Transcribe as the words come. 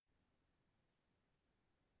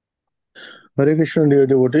Hare Krishna, dear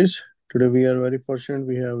devotees. Today we are very fortunate.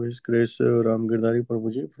 We have His Grace RAMGIRIDHARI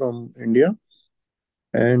Prabhuji from India,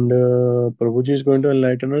 and Prabhuji is going to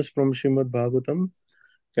enlighten us from Srimad Bhagavatam,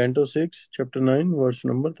 Canto 6, Chapter 9, verse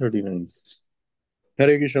number 39.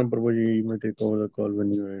 Hare Krishna, Prabhuji. You may take over the call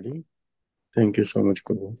when you are ready. Thank you so much,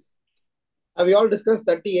 Prabhu. We all discussed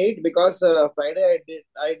 38 because Friday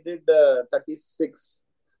I did 36,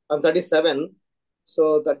 37.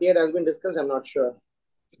 So 38 has been discussed. I'm not sure.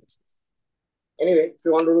 Anyway, if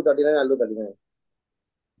you want to do 39, I'll do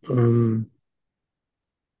 39.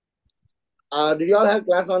 Did you all have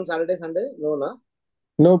class on Saturday, Sunday? No, na?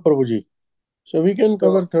 No, Prabhuji. So we can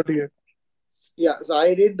cover So 38. yeah, so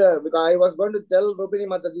I did because I was going to tell Rupini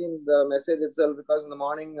Mataji in the message itself because in the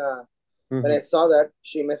morning when I saw that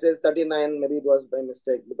she messaged 39, maybe it was by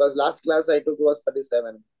mistake because last class I took was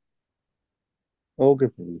 37. Okay,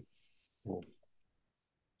 Prabhuji.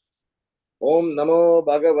 Om Namo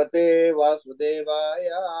Bhagavate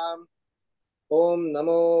Vasudevaya. Om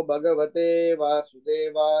Namo Bhagavate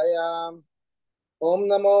Vasudevaya. Om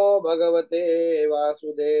Namo Bhagavate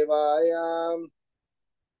Vasudevaya.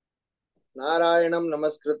 Narayanam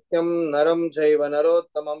Namaskrityam Naram Chaiva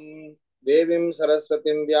Narottamam Devim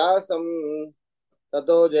Saraswatim Vyasam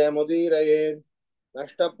Tato Jayamudiraye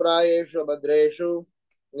Nashtaprayeshu Bhadreshu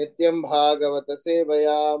Nityam Bhagavata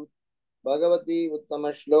Sevaya Bhagavati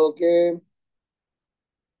Uttama Shloke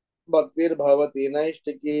Bhaktir Bhavati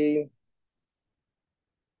Naishtiki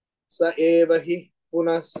Sa eva hi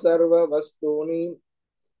punah sarva vastuni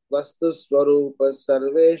vastu swarupa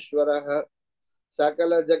sarveshwarah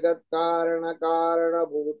sakala jagat karana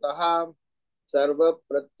bhutaha sarva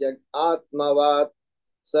pratyak atmavat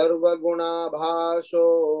sarva guna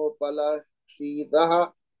bhasho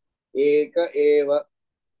palashitaha eka eva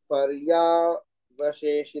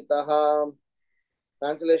paryavasheshitaha.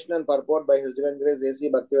 Translation and purport by His Divine Grace A.C.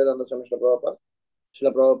 Bhaktivedanta Swami Srila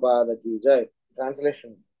Prabhupada ki jai.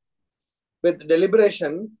 Translation. With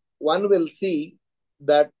deliberation, one will see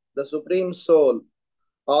that the Supreme Soul,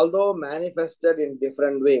 although manifested in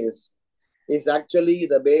different ways, is actually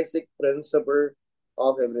the basic principle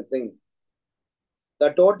of everything.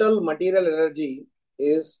 The total material energy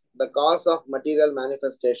is the cause of material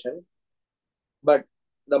manifestation, but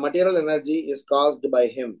the material energy is caused by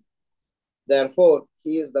Him. Therefore,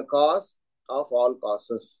 He is the cause of all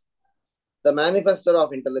causes, the manifester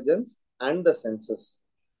of intelligence and the senses.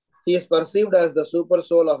 He is perceived as the super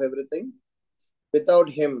soul of everything. Without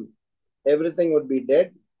him, everything would be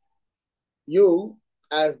dead. You,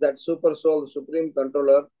 as that super soul, the supreme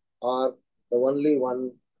controller, are the only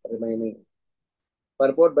one remaining.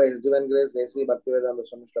 Purport by His Divine Grace A.C. Bhaktivedanta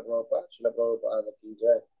Swami Srila Prabhupada ki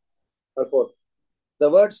jai. Purport. The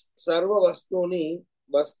words Sarva Vastuni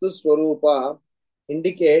Vastu Swarupa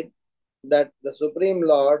indicate that the Supreme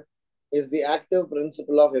Lord is the active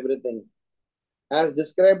principle of everything. As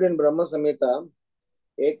described in Brahma Samhita,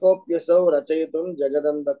 Ekopyasau Rachayitum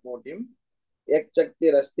Jagadanda Kotim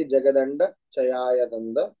Ekchakti Rasti Jagadanda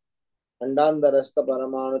Chayayadanda Andandarasta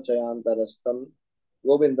Paramanu Chayantarastam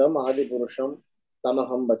Govindam Adipurusham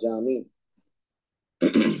Tamaham Bhajami.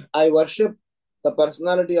 I worship the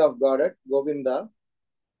personality of Godhead, Govinda,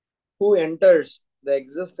 who enters the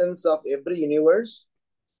existence of every universe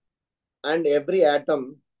and every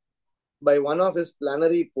atom by one of his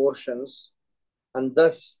plenary portions and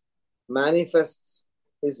thus manifests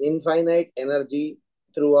his infinite energy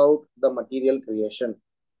throughout the material creation.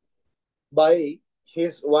 By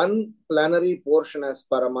his one plenary portion as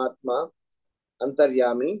Paramatma,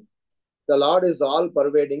 Antaryami, the Lord is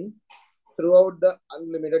all-pervading throughout the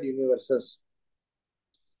unlimited universes.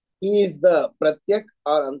 He is the Pratyak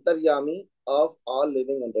or Antaryami of all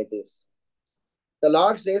living entities. The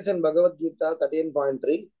Lord says in Bhagavad Gita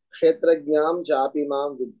 13.3, Kshetrajnam chapi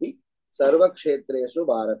mam viddhi sarva kshetresu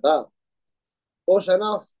bharata. O son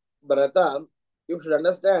of Bharata, you should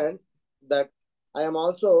understand that I am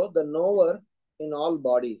also the knower in all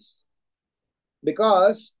bodies.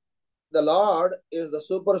 Because the Lord is the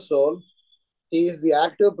super soul, He is the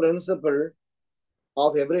active principle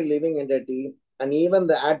of every living entity and even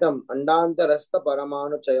the atom, Andantarastha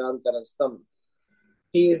Paramanu Chayantarastam.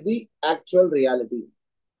 He is the actual reality.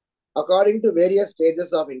 According to various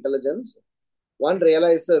stages of intelligence, one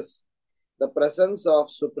realizes the presence of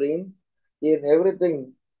Supreme in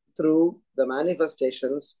everything through the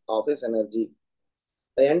manifestations of his energy.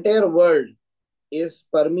 The entire world is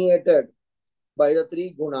permeated by the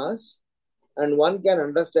three gunas, and one can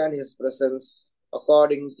understand his presence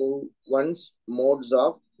according to one's modes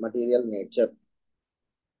of material nature.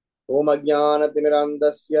 Om Ajnana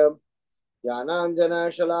Timirandasya Jnananjana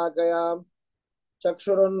Shalakaya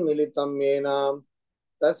Chakshurun Militam Yena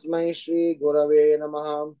Tasmai Shri Gurave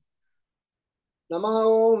Namaha.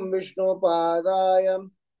 Namaha Om Vishnu Padaya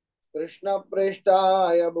Krishna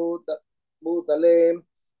Preshtaya Bhutale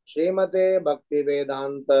Srimate Bhakti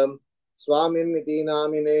Vedanta Swamin Niti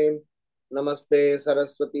Namine Namaste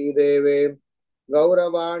Saraswati Deve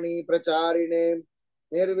Gauravani Pracharine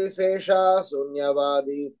Nirvisesha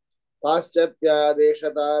Sunyavadi Paschatya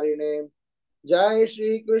Deshatarine Jai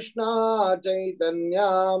Shri Krishna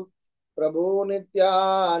Chaitanya Prabhu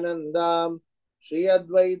Nityananda Shri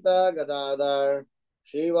Advaita Gadadhar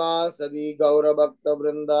Srivasadi Gaura Bhakta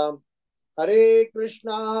Vrinda Hare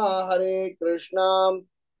Krishna Krishna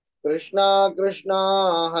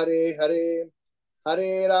Krishna Hare Hare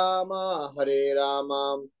Hare Rama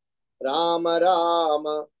Rama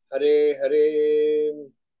Rama Hare Hare.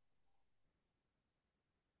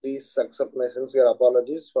 Please accept my sincere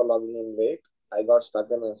apologies for logging in late. I got stuck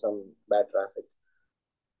in some bad traffic.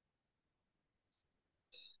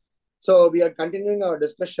 So we are continuing our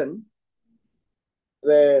discussion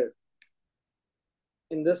where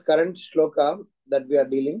in this current shloka that we are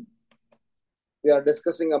dealing, we are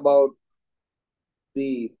discussing about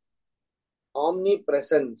the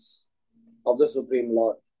omnipresence of the Supreme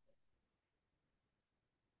Lord.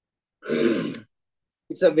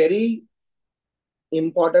 It's a very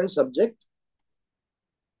important subject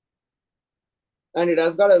and it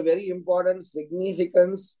has got a very important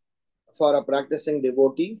significance for a practicing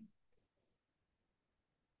devotee.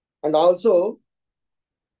 And also,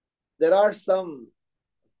 there are some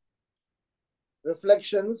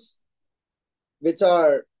reflections which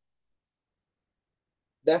are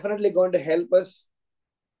definitely going to help us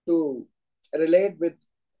to relate with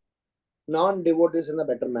non-devotees in a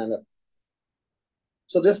better manner.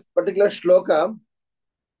 So this particular shloka,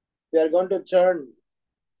 we are going to churn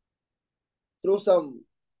through some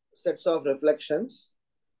sets of reflections.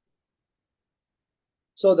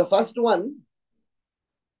 So the first one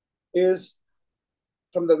is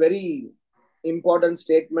from the very important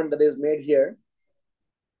statement that is made here,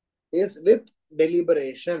 is with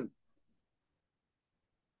deliberation.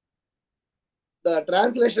 The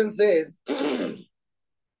translation says,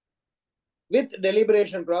 with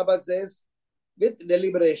deliberation. Prabhupada says, with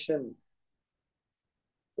deliberation,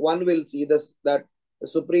 one will see this, that the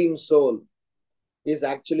Supreme Soul is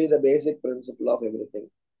actually the basic principle of everything.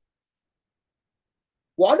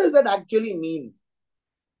 What does that actually mean?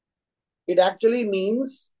 It actually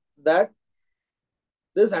means that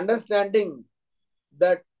this understanding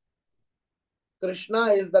that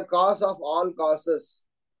Krishna is the cause of all causes,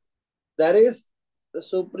 there is the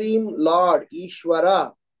Supreme Lord,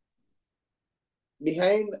 Ishvara,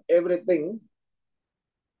 behind everything,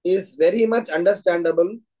 is very much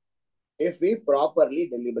understandable if we properly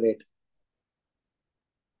deliberate.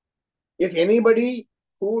 If anybody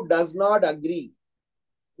who does not agree,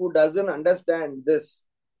 who doesn't understand this,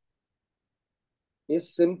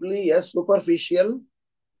 is simply a superficial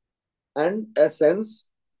and a sense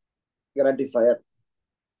gratifier.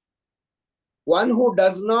 One who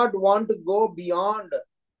does not want to go beyond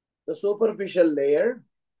the superficial layer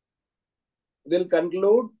will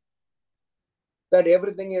conclude that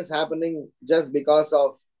everything is happening just because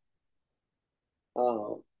of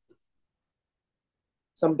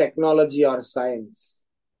some technology or science.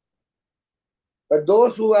 But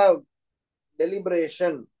those who have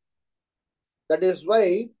deliberation, that is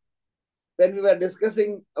why when we were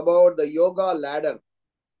discussing about the yoga ladder,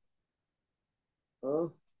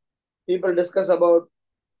 people discuss about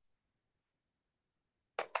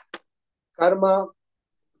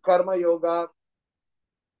karma yoga,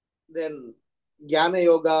 then jnana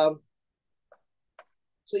yoga.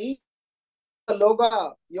 So each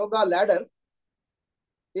yoga ladder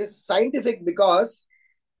is scientific because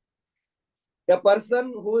a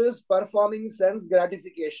person who is performing sense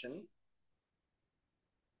gratification,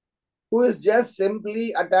 who is just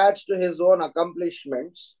simply attached to his own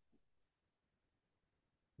accomplishments,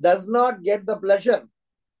 does not get the pleasure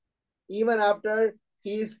even after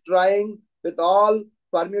he is trying with all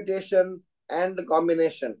permutation and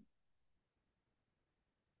combination.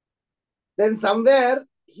 Then somewhere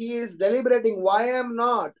he is deliberating, why I am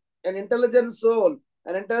not an intelligent soul,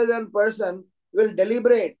 an intelligent person will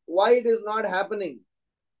deliberate why it is not happening.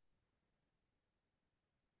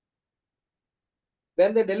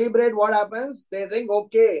 When they deliberate, what happens? They think,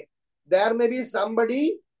 okay, there may be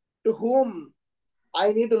somebody to whom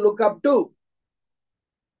I need to look up to.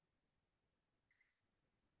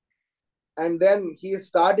 And then he is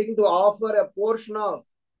starting to offer a portion of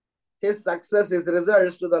his success, his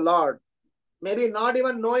results to the Lord. Maybe not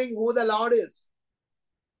even knowing who the Lord is.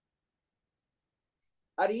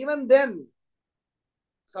 Or even then,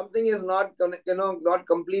 something is not not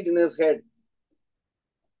complete in his head.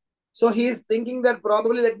 So he is thinking that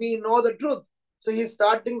probably let me know the truth. So he is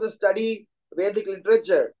starting to study Vedic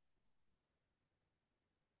literature.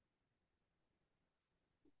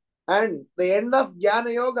 And the end of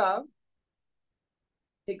Jnana Yoga,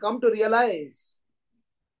 he come to realize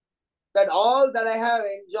that all that I have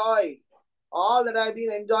enjoyed, all that I've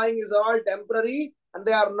been enjoying is all temporary and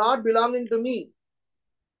they are not belonging to me.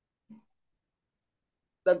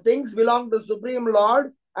 The things belong to Supreme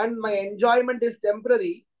Lord and my enjoyment is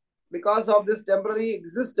temporary because of this temporary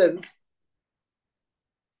existence.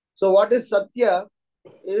 So what is Satya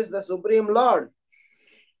is the Supreme Lord.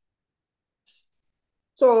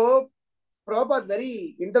 So Prabhupada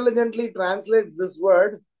very intelligently translates this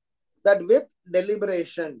word that with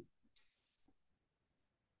deliberation.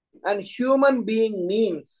 And human being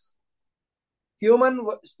means human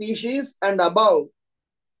species and above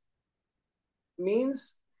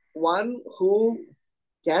means one who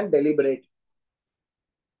can deliberate.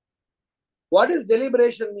 What is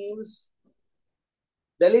deliberation means?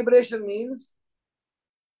 Deliberation means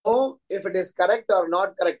know if it is correct or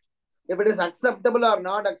not correct, if it is acceptable or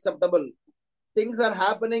not acceptable. Things are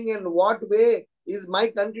happening in what way is my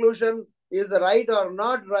conclusion is right or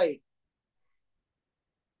not right?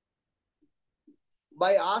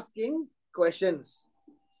 By asking questions.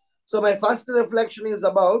 So my first reflection is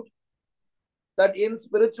about that in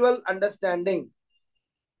spiritual understanding.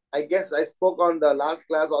 I guess I spoke on the last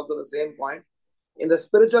class also the same point. In the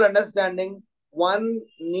spiritual understanding, one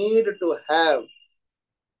need to have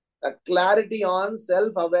a clarity on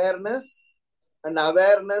self-awareness and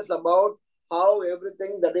awareness about how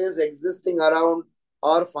everything that is existing around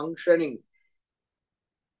are functioning.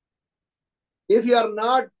 If you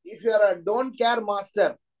are a don't care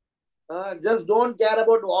master, just don't care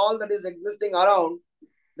about all that is existing around,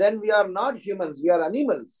 then we are not humans, we are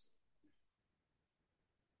animals.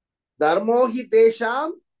 Dharmo hi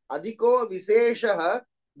tesham adhiko viseshaha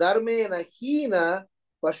dharmena hina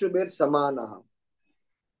pashubir samanaha.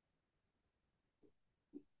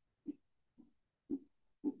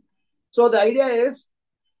 So the idea is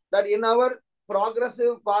that in our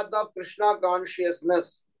progressive path of Krishna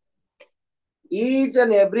consciousness, each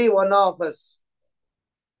and every one of us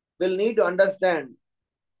will need to understand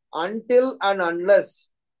until and unless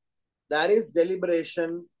there is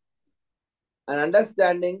deliberation and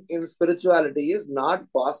understanding in spirituality is not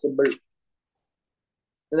possible.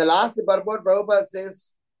 In the last purport, Prabhupada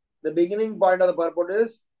says, the beginning point of the purport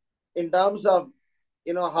is in terms of,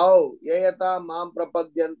 how yayata mam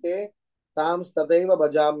prapadyante tam stataiva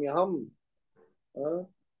bhajamyaham.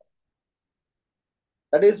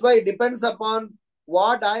 That is why it depends upon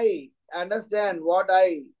what I understand, what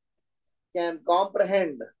I can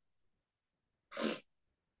comprehend.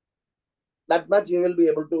 That much we will be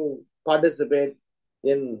able to participate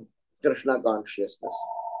in Krishna consciousness.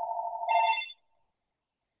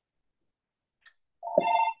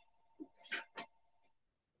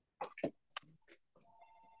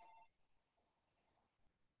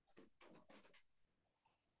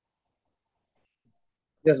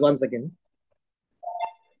 Just 1 second.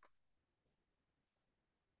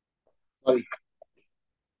 Sorry.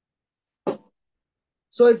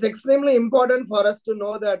 So it's extremely important for us to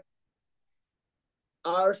know that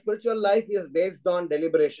our spiritual life is based on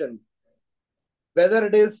deliberation. Whether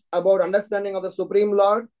it is about understanding of the Supreme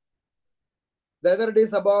Lord, whether it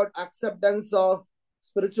is about acceptance of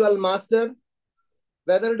spiritual master,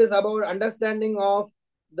 whether it is about understanding of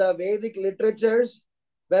the Vedic literatures,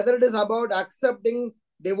 whether it is about accepting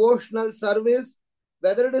devotional service,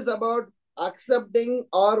 whether it is about accepting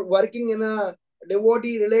or working in a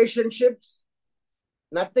devotee relationships,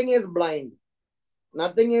 nothing is blind.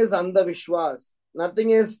 Nothing is andhavishwas. Nothing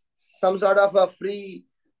is some sort of a free,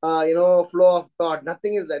 flow of thought.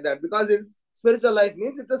 Nothing is like that because it's spiritual life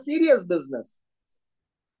means it's a serious business.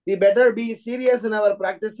 We better be serious in our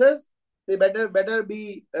practices. We better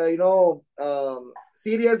be,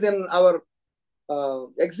 serious in our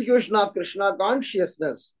execution of Krishna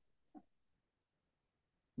consciousness.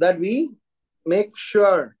 That we make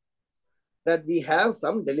sure that we have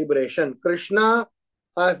some deliberation. Krishna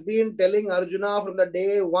has been telling Arjuna from the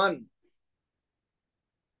day one.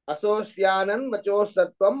 Asostyanan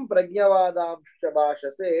vachosattvam pragyavadamscha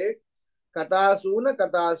bhashase katasuna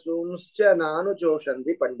katasumscha nanu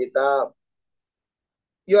choshanti pandita.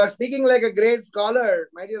 You are speaking like a great scholar,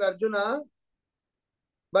 my dear Arjuna,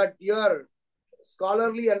 but your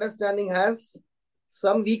scholarly understanding has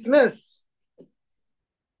some weakness.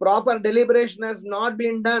 Proper deliberation has not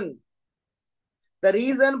been done. The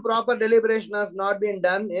reason proper deliberation has not been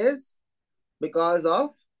done is because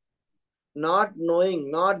of not knowing,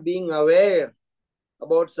 not being aware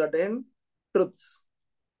about certain truths.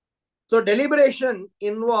 So deliberation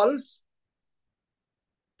involves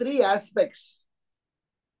three aspects.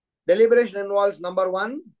 Deliberation involves number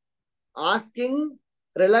one, asking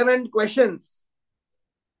relevant questions.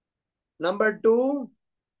 Number two,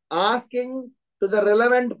 asking to the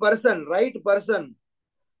relevant person, right person.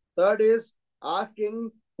 Third is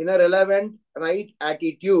asking in a relevant, right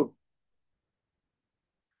attitude.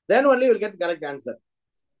 Then only you will get the correct answer.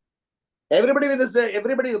 Everybody with this,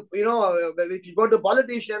 everybody, if you go to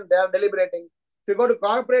politicians, they are deliberating. If you go to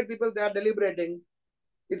corporate people, they are deliberating.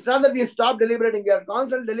 It's not that we stop deliberating, we are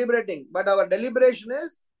constantly deliberating, but our deliberation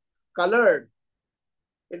is colored.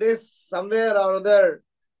 It is somewhere or other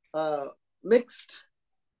mixed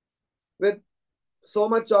with so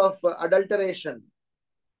much of adulteration.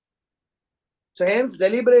 So hence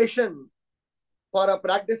deliberation for a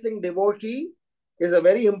practicing devotee is a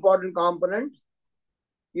very important component.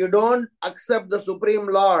 You don't accept the Supreme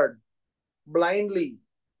Lord blindly.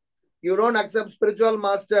 You don't accept spiritual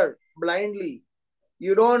master blindly.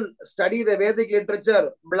 You don't study the Vedic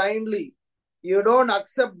literature blindly. You don't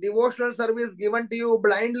accept devotional service given to you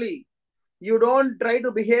blindly. You don't try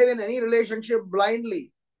to behave in any relationship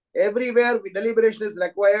blindly. Everywhere deliberation is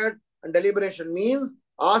required, and deliberation means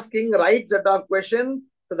asking right set of questions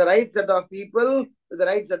to the right set of people, to the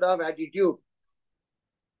right set of attitude.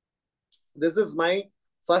 This is my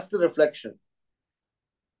first reflection.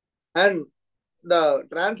 And the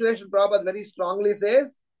translation Prabhupada very strongly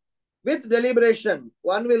says, with deliberation,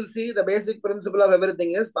 one will see the basic principle of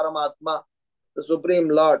everything is Paramatma, the Supreme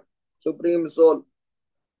Lord, Supreme Soul.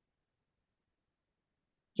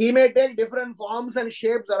 He may take different forms and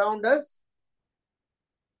shapes around us,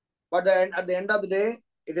 but at the end of the day,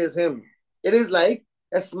 it is Him. It is like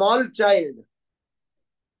a small child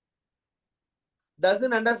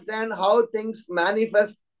doesn't understand how things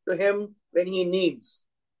manifest to him when he needs.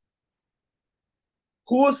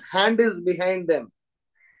 Whose hand is behind them?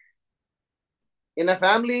 In a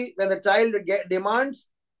family, when the child demands,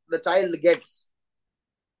 the child gets.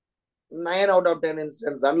 9 out of 10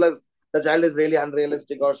 instances, unless the child is really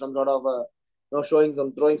unrealistic or some sort of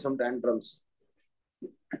throwing some tantrums.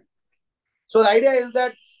 So the idea is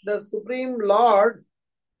that the Supreme Lord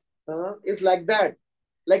is like that,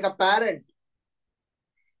 like a parent.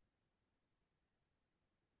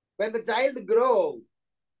 When the child grows,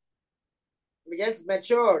 gets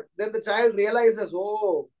matured, then the child realizes,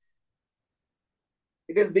 oh,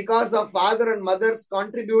 it is because of father and mother's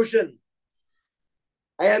contribution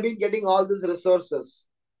I have been getting all these resources.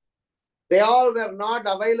 They all were not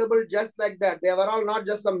available just like that. They were all not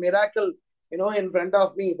just some miracle, in front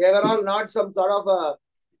of me. They were all not some sort of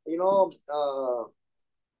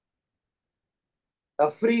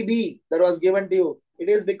a freebie that was given to you. It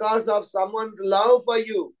is because of someone's love for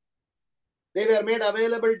you. They were made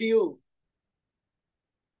available to you.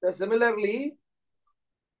 So similarly,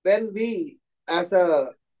 when we, as a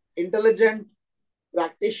intelligent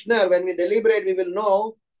practitioner, when we deliberate, we will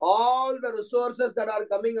know all the resources that are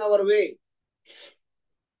coming our way.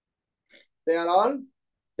 They are all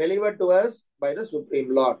delivered to us by the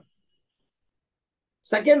Supreme Lord.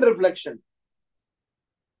 Second reflection.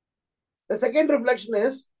 The second reflection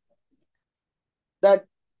is that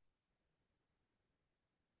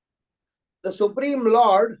the Supreme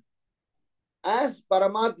Lord as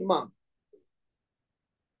Paramatma,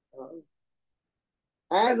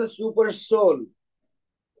 as a super soul,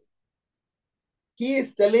 he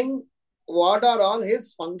is telling what are all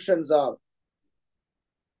his functions are.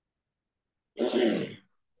 He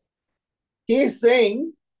is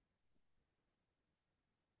saying,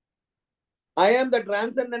 I am the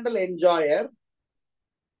transcendental enjoyer.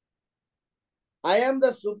 I am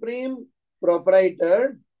the supreme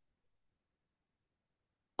proprietor.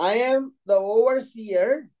 I am the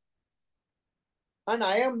overseer. And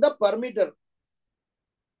I am the permitter.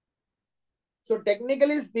 So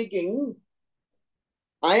technically speaking,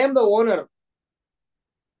 I am the owner.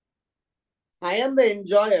 I am the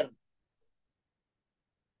enjoyer.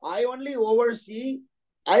 I only oversee.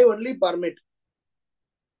 I only permit.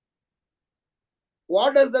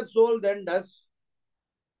 What does that soul then does?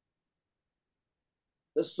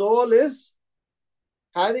 The soul is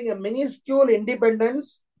having a minuscule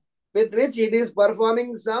independence with which it is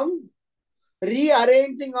performing some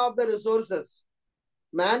rearranging of the resources,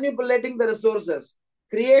 manipulating the resources.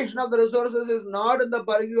 Creation of the resources is not in the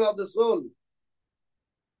purview of the soul.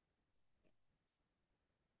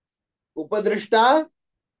 Upadrishta,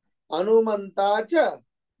 Anumanta cha,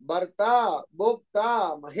 Bharta,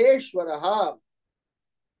 Bhokta, Maheshwaraha,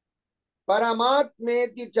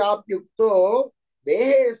 Paramatmeti chapyukto,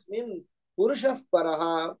 Dehesmin, Purushah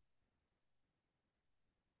Paraha.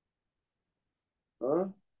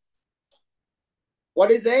 What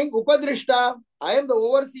is saying? Upadrishta, I am the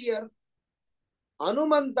overseer.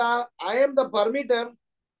 Anumanta, I am the permitter.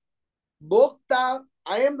 Bhokta,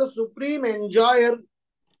 I am the supreme enjoyer.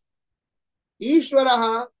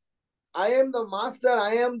 Ishvaraha, I am the master.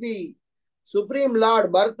 I am the supreme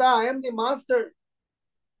lord. Bharta, I am the master.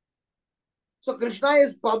 So Krishna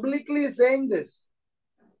is publicly saying this.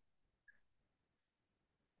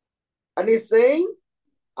 And he's saying,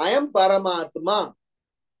 I am Paramatma.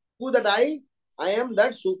 Who that I? I am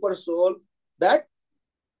that super soul that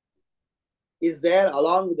is there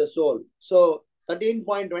along with the soul. So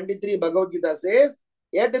 13.23 Bhagavad Gita says,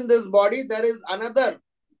 yet in this body there is another,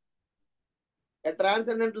 a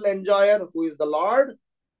transcendental enjoyer who is the Lord,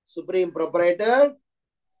 supreme proprietor,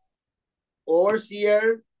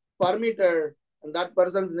 overseer, permitter, and that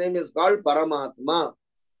person's name is called Paramatma.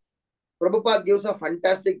 Prabhupada gives a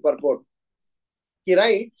fantastic purport. He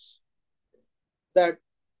writes that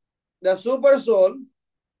the super soul,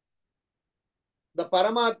 the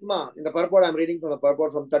Paramatma, in the purport I'm reading from the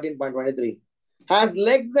purport from 13.23, has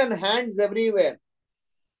legs and hands everywhere,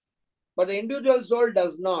 but the individual soul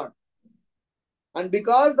does not. And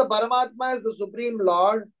because the Paramatma is the Supreme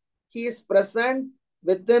Lord, he is present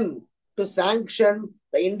within to sanction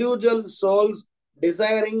the individual soul's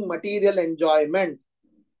desiring material enjoyment.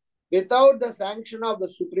 Without the sanction of the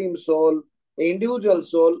Supreme Soul, the individual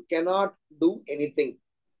soul cannot do anything.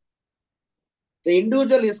 The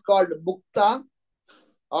individual is called Bhukta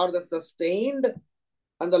or the sustained,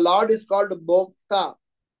 and the Lord is called Bhokta,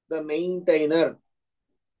 the maintainer.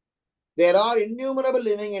 There are innumerable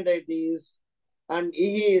living entities, and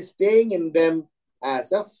he is staying in them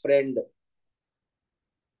as a friend.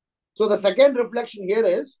 So the second reflection here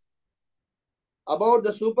is about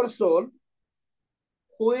the super soul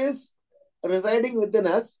who is residing within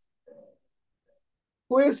us,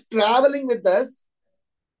 who is traveling with us,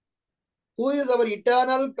 who is our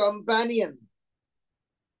eternal companion.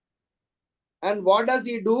 And what does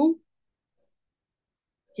he do?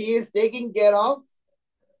 He is taking care of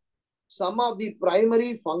some of the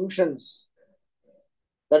primary functions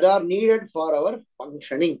that are needed for our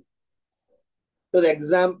functioning. To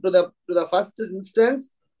the first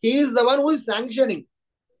instance, he is the one who is sanctioning.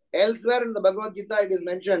 Elsewhere in the Bhagavad Gita, it is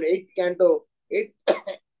mentioned, 8th canto,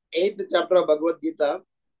 8th chapter of Bhagavad Gita.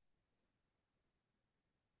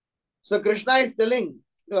 So Krishna is telling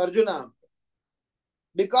to Arjuna,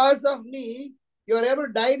 because of me, you are able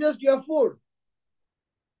to digest your food.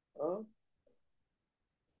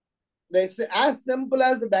 It's as simple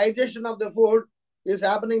as the digestion of the food is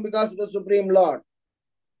happening because of the Supreme Lord.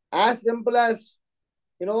 As simple as,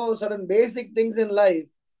 certain basic things in life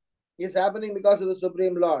is happening because of the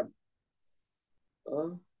Supreme Lord.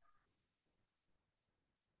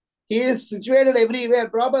 He is situated everywhere.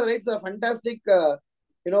 Prabhupada writes a fantastic,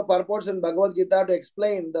 purports in Bhagavad Gita to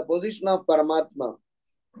explain the position of Paramatma.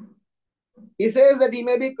 He says that he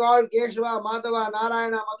may be called Keshava, Madhava,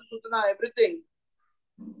 Narayana, Madhusudana, everything.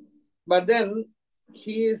 But then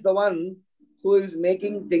he is the one who is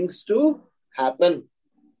making things to happen.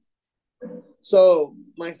 So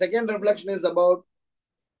my second reflection is about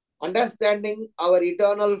understanding our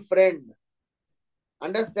eternal friend,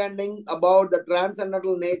 understanding about the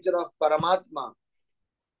transcendental nature of Paramatma,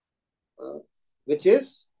 which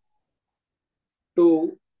is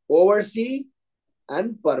to oversee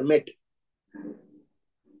and permit.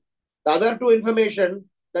 The other two information,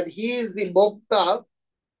 that he is the Bhokta,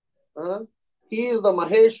 he is the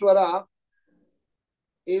Maheshwara,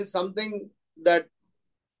 is something that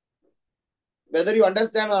whether you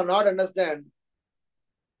understand or not understand,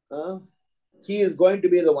 he is going to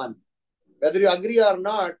be the one. Whether you agree or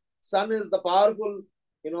not, sun is the powerful,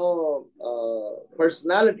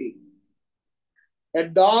 personality. A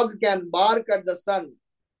dog can bark at the sun,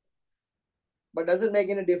 but doesn't make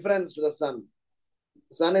any difference to the sun.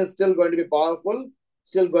 The sun is still going to be powerful,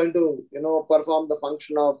 still going to, perform the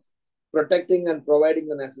function of protecting and providing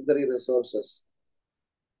the necessary resources.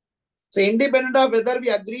 So independent of whether we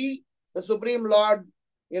agree the Supreme Lord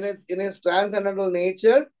in his transcendental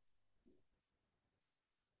nature,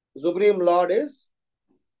 the Supreme Lord is,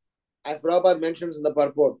 as Prabhupada mentions in the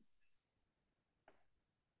purport,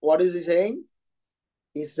 what is he saying?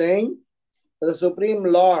 He's saying that the Supreme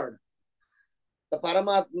Lord, the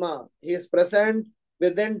Paramatma, he is present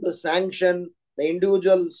within to sanction the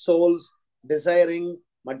individual soul's desiring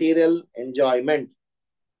material enjoyment.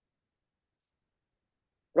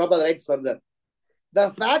 Prabhupada writes further.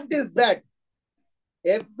 The fact is that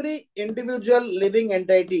every individual living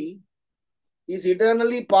entity is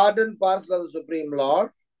eternally part and parcel of the Supreme Lord,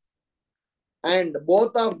 and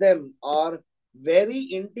both of them are very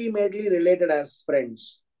intimately related as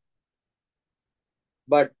friends.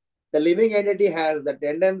 But the living entity has the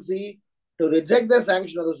tendency to reject the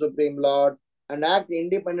sanction of the Supreme Lord and act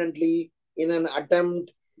independently in an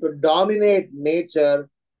attempt to dominate nature.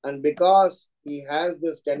 And because he has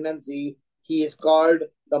this tendency, he is called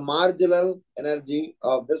the marginal energy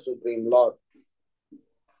of the Supreme Lord.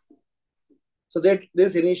 So that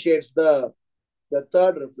this initiates the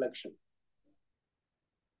third reflection.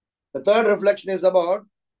 The third reflection is about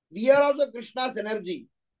we are also Krishna's energy.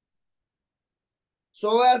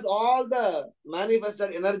 So as all the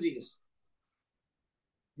manifested energies,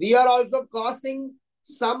 we are also causing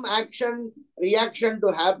some action, reaction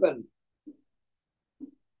to happen.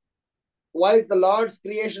 Whilst the Lord's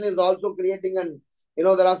creation is also creating, and there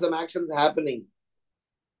are some actions happening.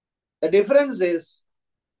 The difference is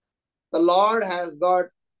the Lord has got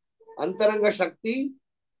Antaranga Shakti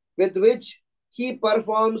with which he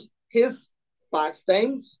performs his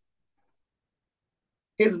pastimes,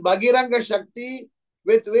 his Bhagiranga Shakti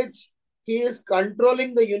with which he is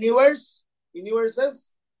controlling the universes,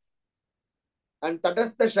 and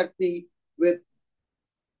Tatastha Shakti with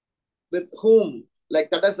whom, like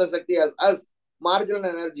Tatastha Shakti as us, marginal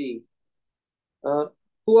energy,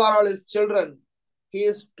 who are all his children. He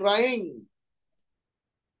is trying,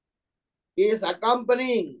 he is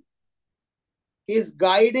accompanying, he is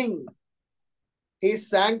guiding, he is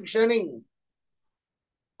sanctioning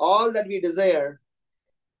all that we desire,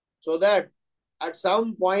 so that at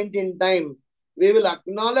some point in time, we will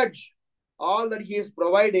acknowledge all that he is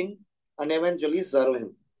providing and eventually serve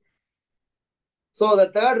him. So the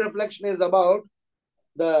third reflection is about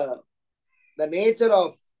the nature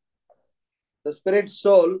of the spirit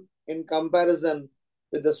soul in comparison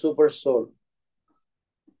with the super soul.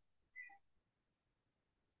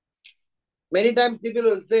 Many times people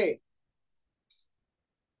will say,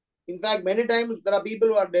 in fact, many times there are people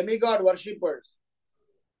who are demigod worshippers.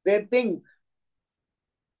 They think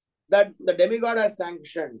that the demigod has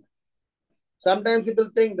sanctioned. Sometimes people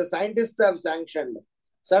think the scientists have sanctioned.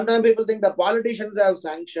 Sometimes people think the politicians have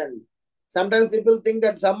sanctioned. Sometimes people think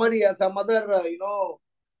that somebody, some other,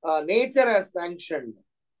 nature has sanctioned.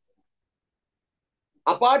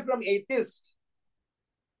 Apart from atheists,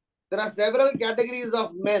 there are several categories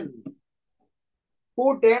of men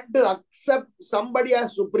who tend to accept somebody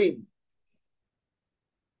as supreme.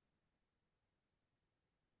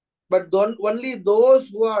 But only those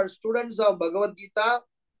who are students of Bhagavad Gita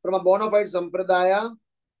from a bona fide sampradaya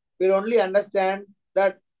will only understand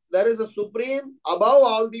that there is a supreme above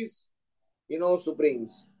all these,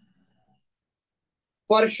 supremes.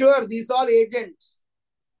 For sure, these all agents,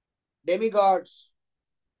 demigods,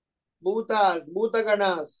 bhutas,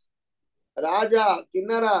 bhutaganas, raja,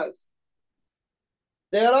 kinnaras,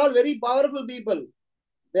 they are all very powerful people.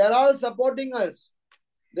 They are all supporting us.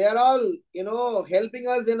 They are all, helping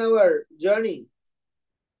us in our journey.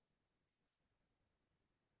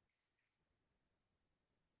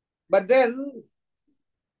 But then,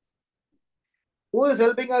 who is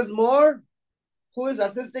helping us more? Who is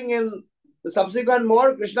assisting in the subsequent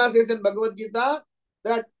more? Krishna says in Bhagavad Gita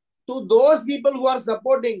that to those people who are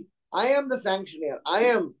supporting, I am the sanctioner. I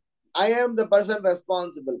am the person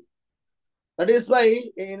responsible. That is why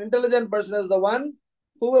an intelligent person is the one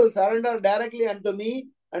who will surrender directly unto me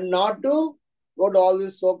and not to go to all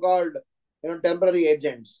these so-called temporary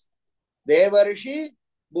agents. Devarishi,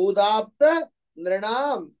 Budapta,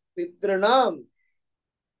 Nrinam, Pitrinam.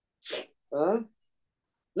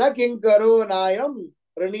 Na kinkaro nayam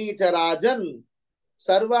pranicha rajan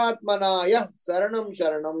sarvatmanaya saranam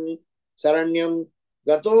sharanam saranyam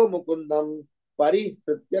gato mukundam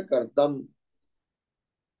parihritya kartam.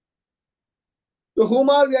 To whom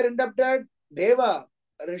are we are indebted? Deva,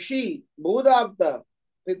 Rishi, Budapta,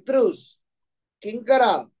 Pitrus,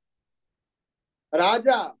 Kinkara,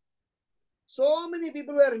 Raja. So many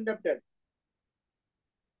people were indebted.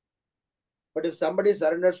 But if somebody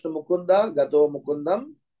surrenders to Mukunda, Gato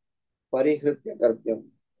Mukundam, Parihritya Kartyam.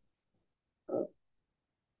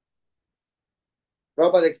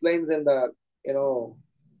 Prabhupada explains in the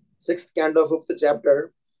 6th canto, 5th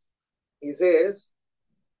chapter, he says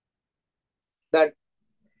that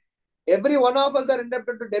every one of us are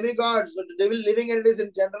indebted to demigods, to devil living entities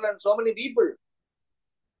in general, and so many people.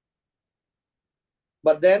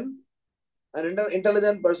 But then, an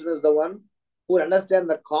intelligent person is the one who understands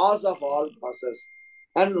the cause of all causes.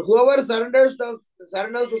 And whoever surrenders to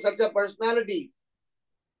such a personality,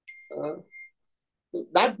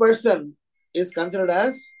 that person is considered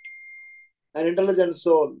as an intelligent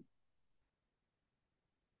soul.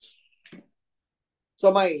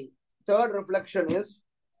 So my third reflection is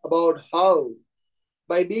about how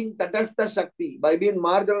by being Tatastha Shakti, by being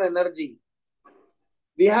marginal energy,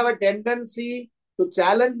 we have a tendency to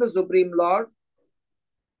challenge the Supreme Lord.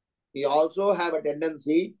 We also have a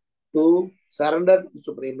tendency to surrender to the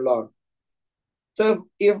Supreme Lord. So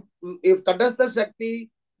if Tatastha Shakti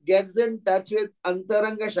gets in touch with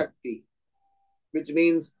Antaranga Shakti, which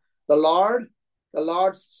means the Lord, the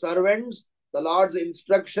Lord's servants, the Lord's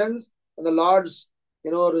instructions, and the Lord's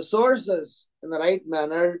resources in the right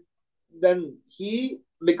manner, then he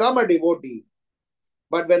become a devotee.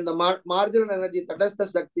 But when the marginal energy,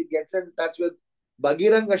 Tatastha Shakti, gets in touch with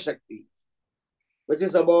Bhagiranga Shakti, which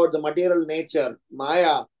is about the material nature,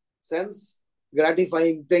 Maya, sense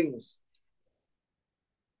gratifying things,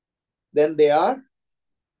 then they are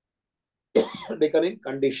becoming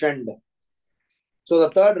conditioned. So the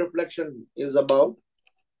third reflection is about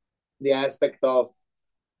the aspect of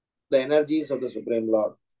the energies of the Supreme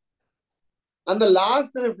Lord. And the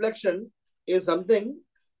last reflection is something,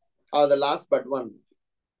 or the last but one.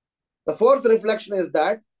 The fourth reflection is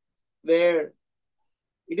that where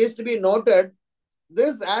it is to be noted,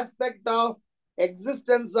 this aspect of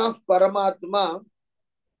existence of Paramatma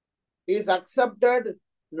is accepted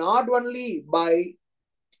not only by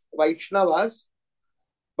Vaishnavas,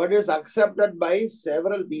 but is accepted by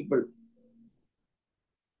several people.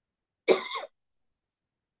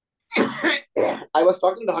 I was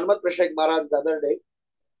talking to Hanumat Prashek Maharaj the other day.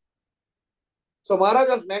 So Maharaj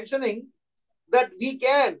was mentioning that we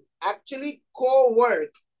can actually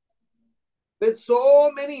co-work with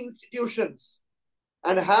so many institutions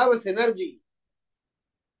and have a synergy,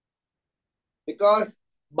 because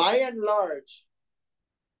by and large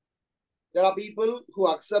there are people who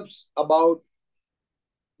accepts about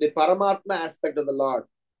the Paramatma aspect of the Lord.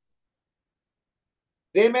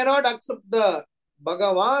 They may not accept the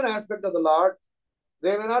Bhagavan aspect of the Lord.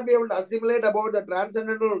 They may not be able to assimilate about the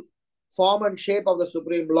transcendental form and shape of the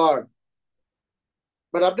Supreme Lord.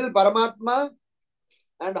 But up till Paramatma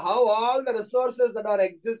and how all the resources that are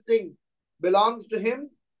existing belongs to him,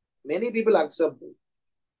 many people accept them.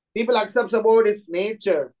 People accept about his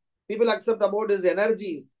nature. People accept about his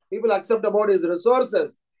energies. People accept about his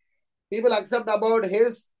resources. People accept about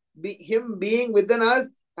him being within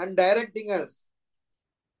us and directing us.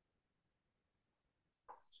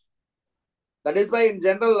 That is why in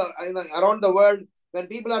general, around the world, when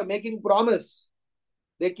people are making promise,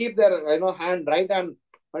 they keep their hand, right hand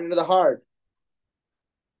into the heart.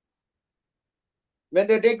 When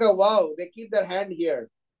they take a vow, they keep their hand here.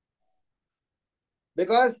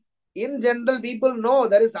 Because in general, people know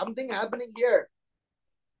there is something happening here.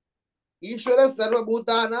 Ishvara Sarva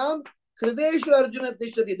Bhutanam Hrideshu Arjuna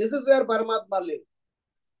Tishtati. This is where Paramatma lives.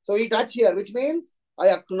 So we touch here, which means I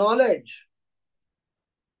acknowledge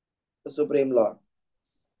the Supreme Lord.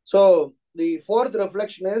 So the fourth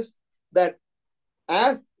reflection is that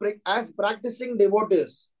as practicing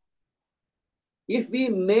devotees, if we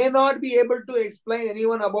may not be able to explain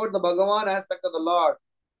anyone about the Bhagavan aspect of the Lord,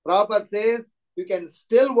 Prabhupada says you can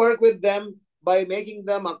still work with them by making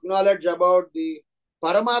them acknowledge about the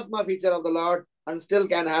Paramatma feature of the Lord and still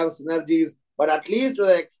can have synergies, but at least to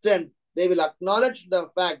the extent they will acknowledge the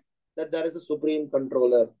fact that there is a supreme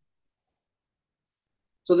controller.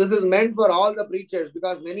 So this is meant for all the preachers,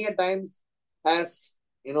 because many a times, as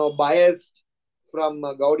biased from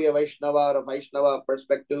Gaudiya Vaishnava or Vaishnava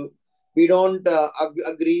perspective, we don't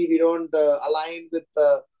agree, we don't align with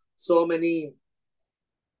so many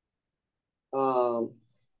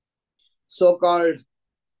so-called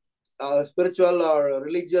spiritual or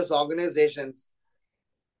religious organizations.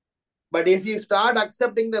 But if you start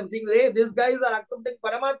accepting them, saying, hey, these guys are accepting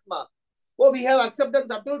Paramatma. Oh, we have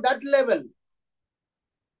acceptance up to that level.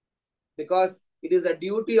 Because it is a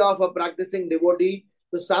duty of a practicing devotee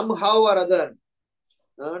to somehow or other.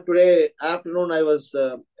 Today afternoon, I was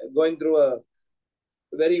going through a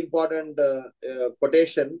very important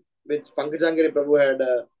quotation which Pankajangiri Prabhu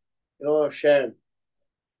had shared.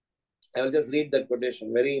 I will just read that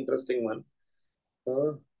quotation, very interesting one.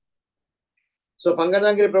 So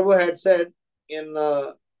Pankajangiri Prabhu had said in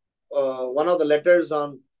one of the letters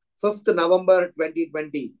on 5th November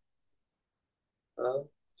 2020,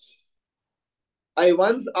 I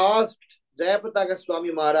once asked Jayapataka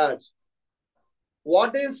Swami Maharaj,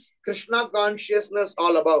 what is Krishna consciousness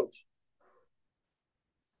all about?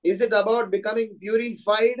 Is it about becoming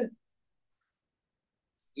purified?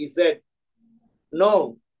 He said,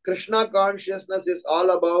 no, Krishna consciousness is all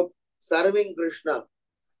about serving Krishna.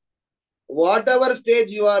 Whatever stage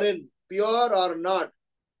you are in, pure or not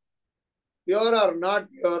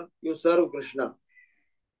pure, you serve Krishna.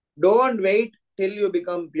 Don't wait till you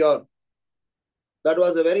become pure. That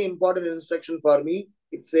was a very important instruction for me.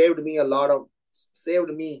 It saved me a lot of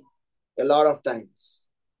times.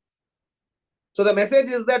 So the message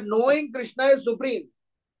is that knowing Krishna is supreme,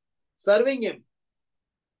 serving him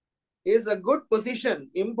is a good position,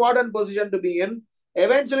 important position to be in.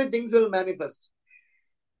 Eventually things will manifest.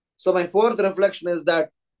 So my fourth reflection is that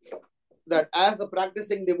as a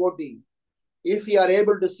practicing devotee, if you are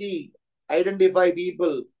able to see, identify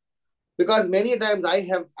people, because many times I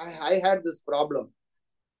had this problem.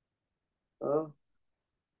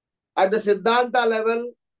 At the Siddhanta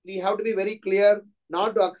level, we have to be very clear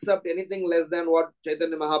not to accept anything less than what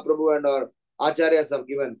Chaitanya Mahaprabhu and our Acharyas have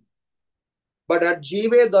given. But at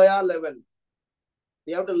Jive Daya level,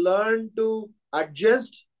 we have to learn to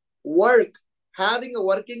adjust, work, having a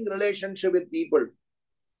working relationship with people.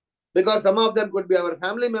 Because some of them could be our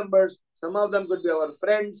family members, some of them could be our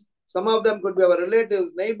friends, some of them could be our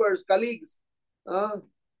relatives, neighbors, colleagues. So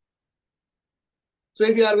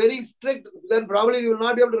if you are very strict, then probably you will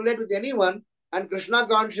not be able to relate with anyone, and Krishna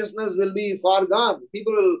consciousness will be far gone.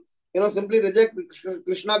 People will, simply reject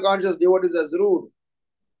Krishna conscious devotees as rude.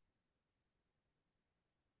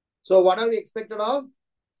 So what are we expected of?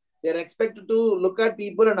 They are expected to look at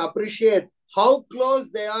people and appreciate how close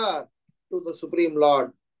they are to the Supreme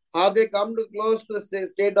Lord. How they come to close to the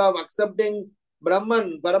state of accepting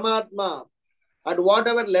Brahman, Paramatma, at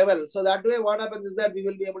whatever level. So that way what happens is that we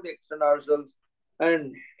will be able to extend ourselves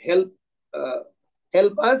and help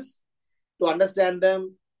us to understand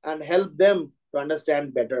them and help them to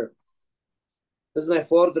understand better. This is my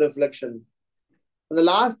fourth reflection. And the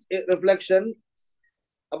last reflection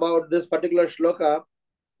about this particular shloka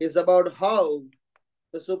is about how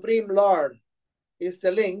the Supreme Lord is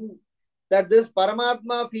telling that this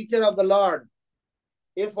Paramatma feature of the Lord,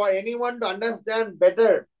 if for anyone to understand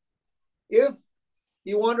better, if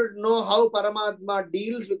you wanted to know how Paramatma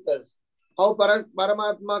deals with us, how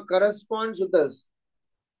Paramatma corresponds with us,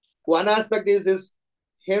 one aspect is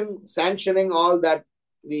him sanctioning all that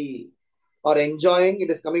we are enjoying.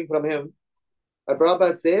 It is coming from him. But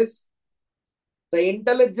Prabhupada says, the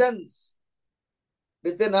intelligence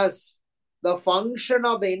within us, the function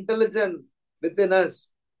of the intelligence within us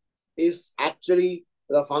is actually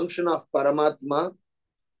the function of Paramatma.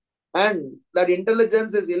 And that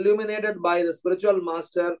intelligence is illuminated by the spiritual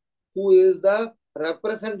master who is the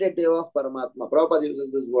representative of Paramatma. Prabhupada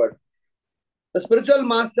uses this word. The spiritual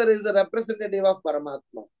master is the representative of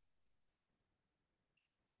Paramatma.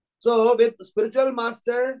 So with spiritual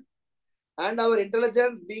master and our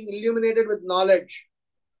intelligence being illuminated with knowledge,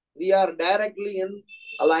 we are directly in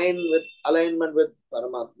alignment with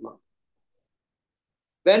Paramatma.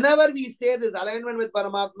 Whenever we say this alignment with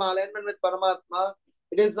Paramatma,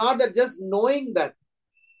 it is not that just knowing that.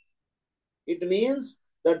 It means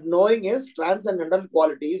that knowing is transcendental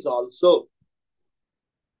qualities also.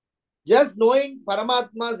 Just knowing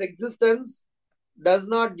Paramatma's existence does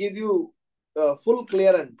not give you full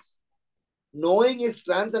clearance. Knowing his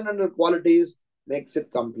transcendental qualities makes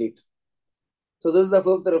it complete. So this is the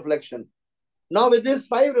fifth reflection. Now with these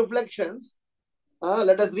 5 reflections,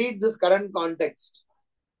 let us read this current context.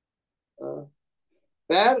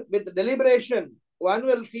 Where with deliberation, one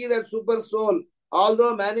will see that super soul,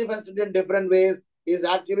 although manifested in different ways, is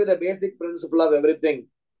actually the basic principle of everything.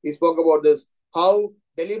 We spoke about this. How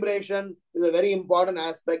deliberation is a very important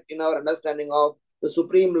aspect in our understanding of the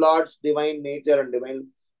Supreme Lord's divine nature and divine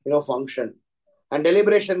function. And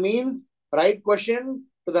deliberation means right question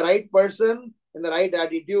to the right person in the right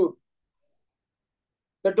attitude.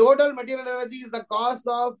 The total material energy is the cause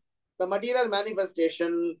of the material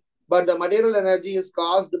manifestation, but the material energy is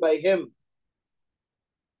caused by him.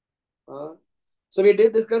 So we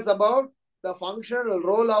did discuss about the functional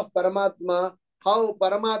role of Paramatma, how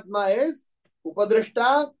Paramatma is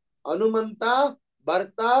Upadrishta, Anumanta,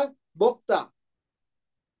 Bharta, Bhokta.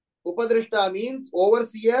 Upadrishta means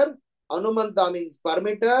overseer, Anumanta means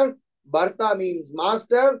permitter, Bharta means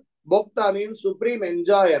master, Bhokta means supreme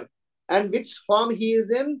enjoyer. And which form he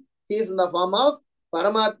is in? He is in the form of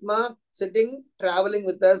Paramatma, sitting, traveling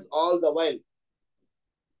with us all the while.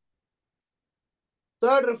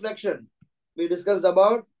 Third reflection, we discussed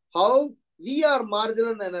about how we are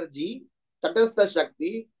marginal energy, Tatastha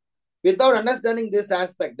Shakti, without understanding this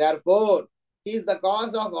aspect. Therefore, he is the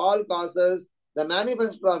cause of all causes, the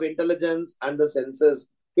manifestor of intelligence and the senses.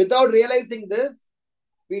 Without realizing this,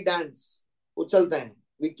 we dance, uchalte hain,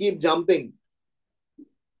 we keep jumping.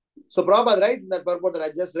 So Prabhupada writes in that purport that I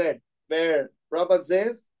just read, where Prabhupada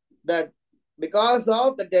says that because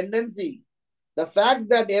of the tendency, the fact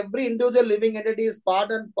that every individual living entity is part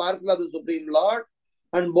and parcel of the Supreme Lord,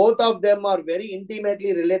 and both of them are very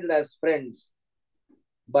intimately related as friends.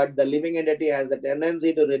 but the living entity has the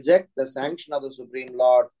tendency to reject the sanction of the Supreme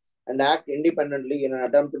Lord and act independently in an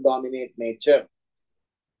attempt to dominate nature.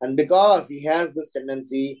 And because he has this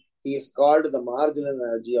tendency, he is called the marginal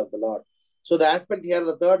energy of the Lord. So the aspect here,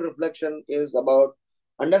 the third reflection, is about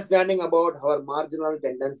understanding about our marginal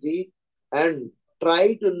tendency and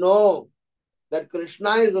try to know that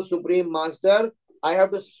Krishna is the Supreme Master. I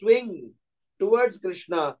have to swing towards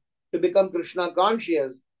Krishna to become Krishna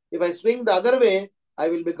conscious. If I swing the other way, I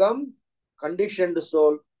will become conditioned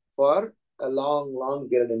soul for a long, long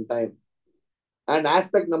period in time. And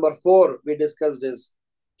aspect number 4 we discussed is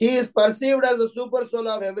he is perceived as the super soul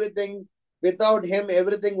of everything. Without him,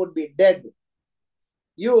 everything would be dead.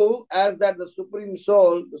 You, as that the supreme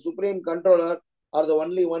soul, the supreme controller, are the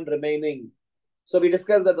only one remaining. So we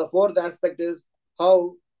discussed that the fourth aspect is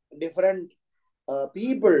how different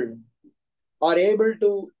people are able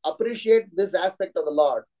to appreciate this aspect of the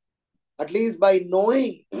Lord. At least by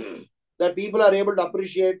knowing that people are able to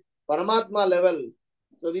appreciate Paramatma level,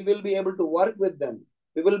 so we will be able to work with them.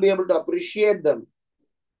 We will be able to appreciate them.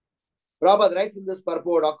 Prabhupada writes in this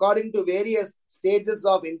purport, according to various stages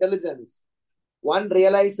of intelligence, one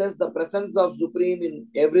realizes the presence of Supreme in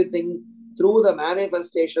everything through the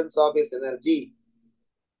manifestations of his energy.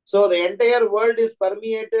 So the entire world is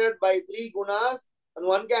permeated by 3 gunas, and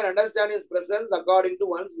one can understand his presence according to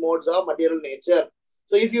one's modes of material nature.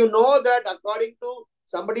 So if you know that according to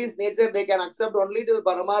somebody's nature, they can accept only to the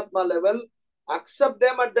Paramatma level, accept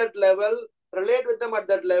them at that level, relate with them at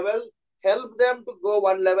that level, help them to go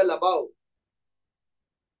one level above.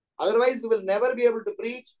 Otherwise, we will never be able to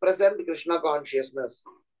preach present Krishna consciousness.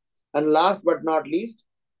 And last but not least,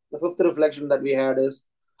 the fifth reflection that we had is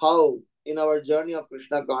how in our journey of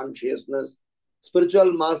Krishna consciousness,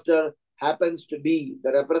 spiritual master happens to be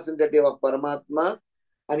the representative of Paramatma,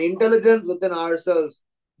 and intelligence within ourselves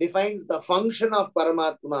defines the function of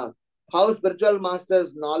Paramatma. How spiritual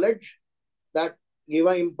master's knowledge that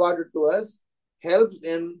given imparted to us helps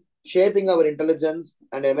in shaping our intelligence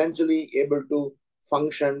and eventually able to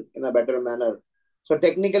function in a better manner. So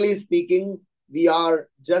technically speaking, we are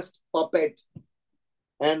just puppet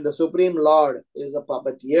and the Supreme Lord is a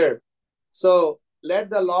puppeteer. So let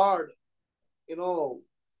the Lord,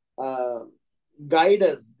 guide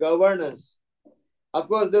us, govern us. Of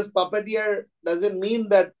course, this puppeteer doesn't mean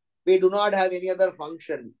that we do not have any other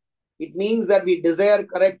function. It means that we desire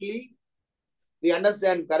correctly, we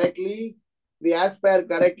understand correctly, we aspire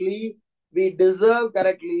correctly, we deserve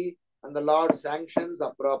correctly, and the Lord sanctions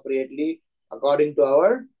appropriately according to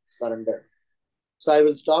our surrender. So I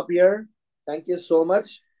will stop here. Thank you so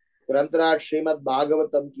much. Grantaraj Srimad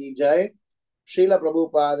Bhagavatam ki jai. Srila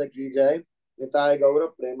Prabhupada ki jai. Nitai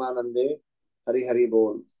Gaurav Premanande. Hari Hari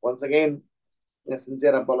Bol. Once again,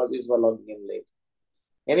 sincere apologies for logging in late.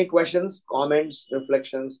 Any questions, comments,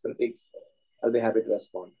 reflections, critiques? I'll be happy to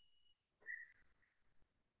respond.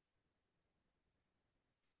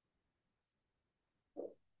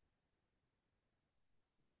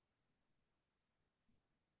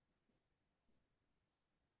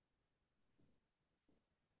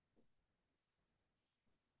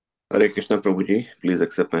 Hare Krishna Prabhuji, please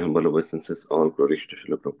accept my humble obeisances. All glories to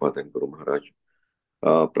Srila Prabhupada and Guru Maharaj.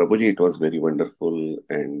 Prabhuji, it was very wonderful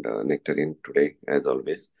and nectarian today, as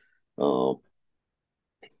always.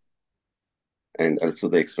 And also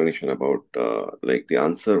the explanation about like the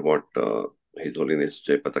answer what His Holiness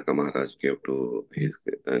Jayapataka Maharaj gave to His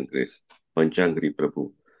Grace Panchangri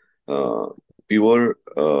Prabhu. Pure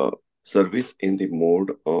service in the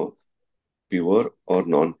mode of pure or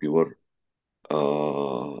non-pure.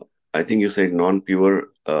 I think you said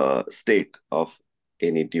non-pure state of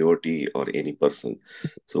any devotee or any person.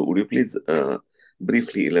 So would you please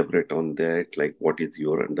briefly elaborate on that? Like, what is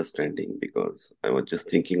your understanding? Because I was just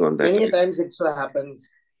thinking on that. Many times it so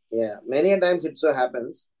happens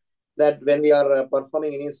that when we are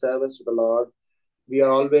performing any service to the Lord, we are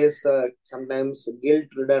always sometimes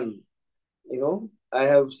guilt-ridden. I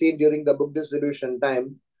have seen during the book distribution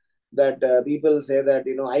time that people say that,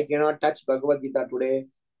 I cannot touch Bhagavad Gita today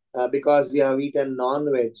because we have eaten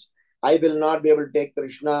non-veg. I will not be able to take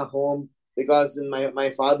Krishna home because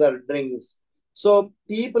my father drinks. So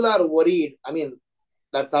people are worried. I mean,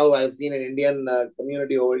 that's how I've seen an Indian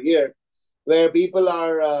community over here, where people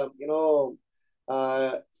are,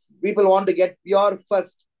 people want to get pure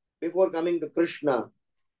first before coming to Krishna.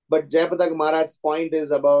 But Jayapatak Maharaj's point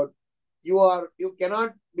is about you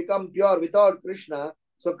cannot become pure without Krishna.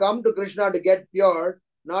 So come to Krishna to get pure,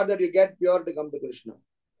 not that you get pure to come to Krishna.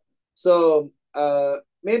 So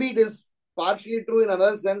maybe it is partially true in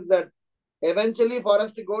another sense that eventually for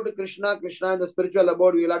us to go to Krishna in the spiritual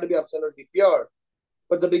abode, we will have to be absolutely pure.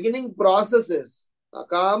 But the beginning process is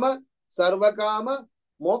Akama, Sarvakama,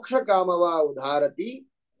 Moksha Kama va udharati,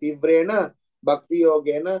 Tivrena, Bhakti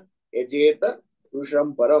Yogena, Ejeta,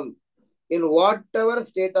 Purusham Param. In whatever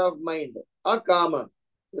state of mind, Akama,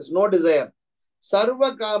 there's no desire.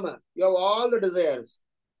 Sarva Kama, you have all the desires.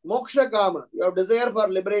 Moksha Kama, you have desire for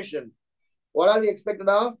liberation. What are we expected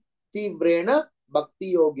of? Tivrena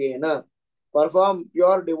Bhakti Yogena. Perform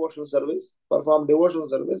pure devotional service. Perform devotional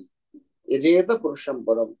service. Yajeta Purusham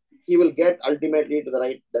Param. He will get ultimately to the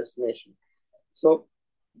right destination. So,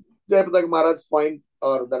 Jayapatak Maharaj's point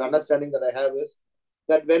or the understanding that I have is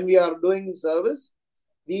that when we are doing service,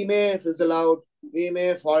 we may fizzle out, we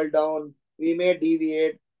may fall down, we may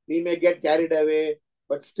deviate, we may get carried away,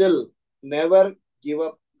 but still never give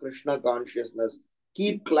up Krishna consciousness.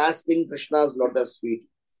 Keep clasping Krishna's lotus feet.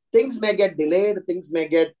 Things may get delayed, things may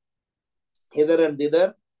get hither and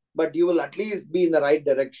thither, but you will at least be in the right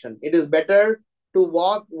direction. It is better to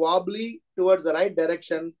walk wobbly towards the right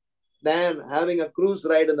direction than having a cruise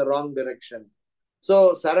ride in the wrong direction.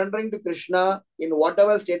 So surrendering to Krishna in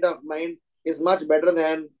whatever state of mind is much better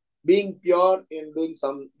than being pure in doing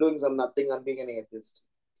some nothing and being an atheist.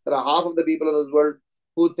 There are half of the people in this world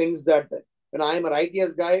who thinks that when I am a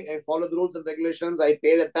righteous guy, I follow the rules and regulations, I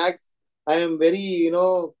pay the tax, I am very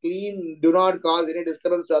clean, do not cause any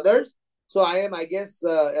disturbance to others. So I am, I guess,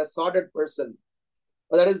 a sorted person.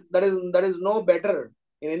 But that is no better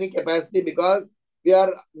in any capacity because we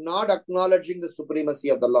are not acknowledging the supremacy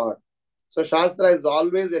of the Lord. So Shastra is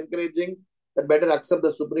always encouraging that better accept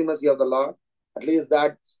the supremacy of the Lord. At least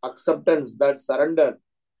that acceptance, that surrender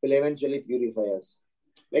will eventually purify us.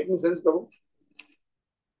 Making sense, Prabhu?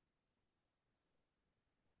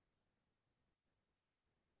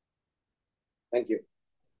 Thank you.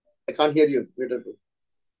 I can't hear you.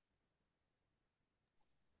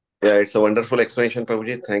 Yeah, it's a wonderful explanation,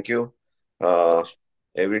 Prabhuji. Thank you.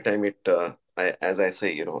 Every time as I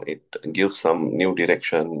say, it gives some new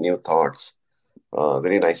direction, new thoughts.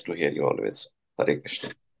 Very nice to hear you always. Hare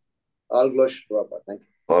Krishna. All glory to Prabhupada. Thank you.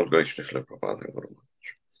 All glory to Srila Prabhupada and Guru Maharaj.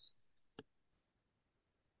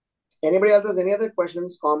 Anybody else has any other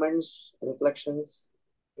questions, comments, reflections,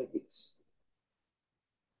 critiques?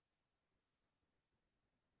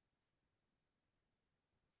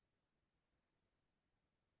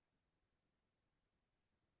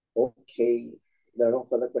 Okay. There are no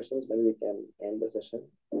further questions. Maybe we can end the session.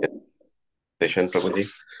 Session,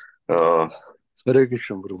 Prabhuji. Hare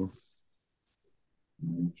Krishna, Prabhu.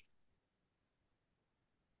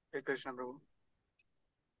 Hare Krishna, Prabhu.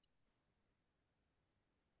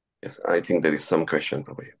 Yes, I think there is some question,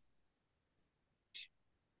 Prabhuji.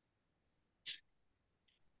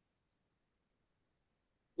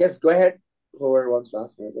 Yes, go ahead. Whoever wants to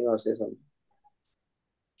ask anything or say something.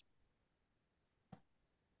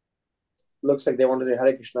 Looks like they want to say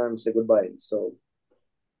Hare Krishna and say goodbye. So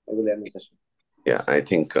I will end the session. Yeah, I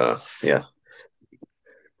think, yeah.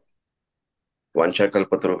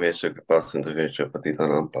 Vanchakalpatarubhesya Kripasindhuvesya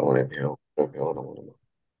Patitanam Pavanebhyo Namo Namaha.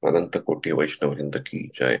 Ananta Koti Vaishnavrinda ki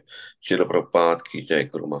jai. Srila Prabhupada ki jai.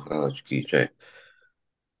 Guru Maharaj ki jai.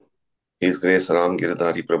 His Grace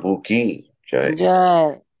Ramgiridhari Prabhu ki jai.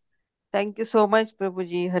 Jai. Thank you so much,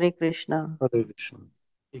 Prabhuji. Hare Krishna. Hare Krishna.